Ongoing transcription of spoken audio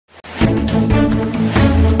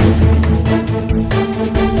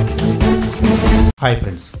Hi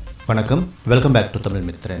friends, வணக்கம். Welcome back to Tamil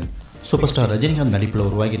Mitran. Superstar Rajinikanth நடிப்பில்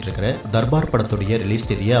உருவாகிட்டு இருக்கிற தர்பார் படத்துடைய ரிலீஸ்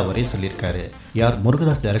தேதியை அவரே சொல்லியிருக்காரு. AR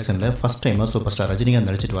முருகதாஸ் டைரக்ஷனில் ஃபர்ஸ்ட் டைமாக சூப்பர்ஸ்டார் ரஜினிகாந்த்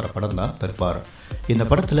நடிச்சிட்டு வர படம் தான் தர்பார். இந்த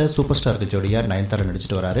படத்தில் சூப்பர் ஸ்டாருக்கு ஜோடியாக நயன்தாரா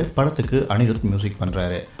நடிச்சிட்டு வராரு. படத்துக்கு அனிருத் மியூசிக்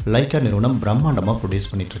பண்ணுறாரு. லைக்கா நிறுவனம் பிரம்மாண்டமாக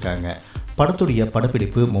ப்ரொடியூஸ் பண்ணிட்டு இருக்காங்க. படத்துடைய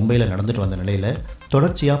படப்பிடிப்பு மும்பையில் நடந்துட்டு வந்த நிலையில்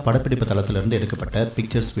தொடர்ச்சியாக படப்பிடிப்பு தளத்திலிருந்து எடுக்கப்பட்ட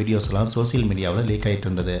பிக்சர்ஸ் வீடியோஸ்லாம் சோசியல் மீடியாவில் லீக் ஆகிட்டு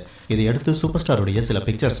இருந்தது. இதையடுத்து சூப்பர் ஸ்டாருடைய சில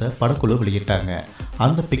பிக்சர்ஸை படக்குழு வெளியிட்டாங்க.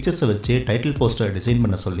 அந்த பிக்சர்ஸை வச்சு டைட்டில் போஸ்டர் டிசைன்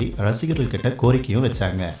பண்ண சொல்லி ரசிகர்கள் கிட்ட கோரிக்கையும்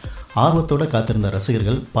வச்சாங்க. ஆர்வத்தோடு காத்திருந்த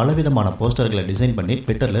ரசிகர்கள் பலவிதமான போஸ்டர்களை டிசைன் பண்ணி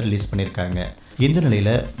ட்விட்டரில் ரிலீஸ் பண்ணியிருக்காங்க. இந்த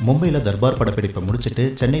நிலையில் மும்பையில் தர்பார் படப்பிடிப்பை முடிச்சுட்டு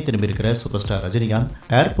சென்னை திரும்பியிருக்கிற சூப்பர் ஸ்டார் ரஜினிகாந்த்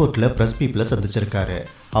ஏர்போர்ட்டில் ப்ரெஸ் பீப்பிளை சந்திச்சிருக்காரு.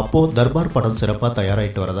 அப்போது தர்பார் படம் சிறப்பாக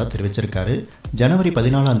தயாராகிட்டு வரதா தெரிவிச்சிருக்காரு. ஜனவரி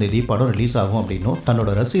 14 படம் ரிலீஸ் ஆகும் அப்படின்னும் தன்னோட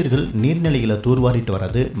ரசிகர்கள் நீர்நிலைகளை தூர்வாரிட்டு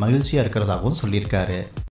வர்றது மகிழ்ச்சியாக இருக்கிறதாகவும் சொல்லியிருக்காரு.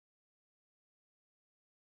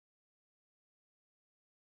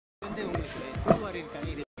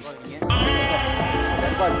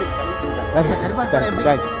 January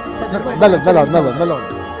 14.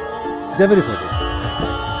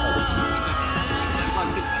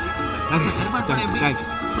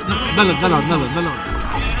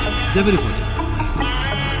 January 14.